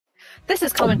This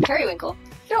is common periwinkle.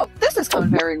 No, this is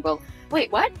common periwinkle.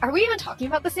 Wait, what? Are we even talking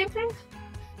about the same thing?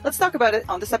 Let's talk about it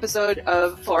on this episode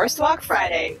of Forest Walk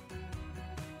Friday.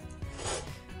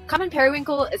 Common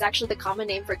periwinkle is actually the common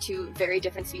name for two very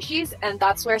different species, and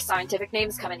that's where scientific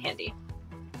names come in handy.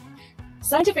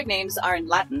 Scientific names are in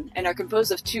Latin and are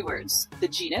composed of two words, the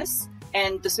genus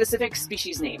and the specific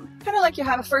species name, kind of like you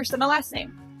have a first and a last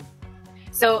name.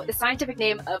 So the scientific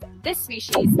name of this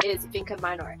species is Vinca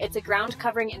minor. It's a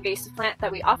ground-covering invasive plant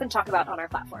that we often talk about on our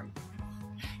platform.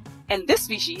 And this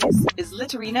species is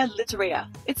Littorina littorea.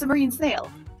 It's a marine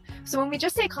snail. So when we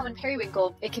just say common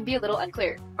periwinkle, it can be a little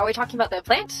unclear. Are we talking about the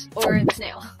plant or the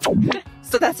snail?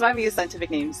 So that's why we use scientific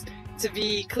names, to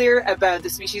be clear about the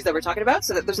species that we're talking about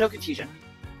so that there's no confusion.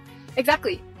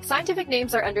 Exactly. Scientific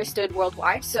names are understood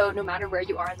worldwide, so no matter where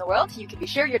you are in the world, you can be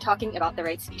sure you're talking about the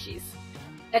right species.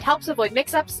 It helps avoid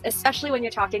mix-ups, especially when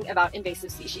you're talking about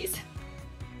invasive species.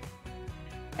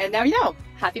 And now you know.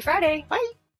 Happy Friday! Bye!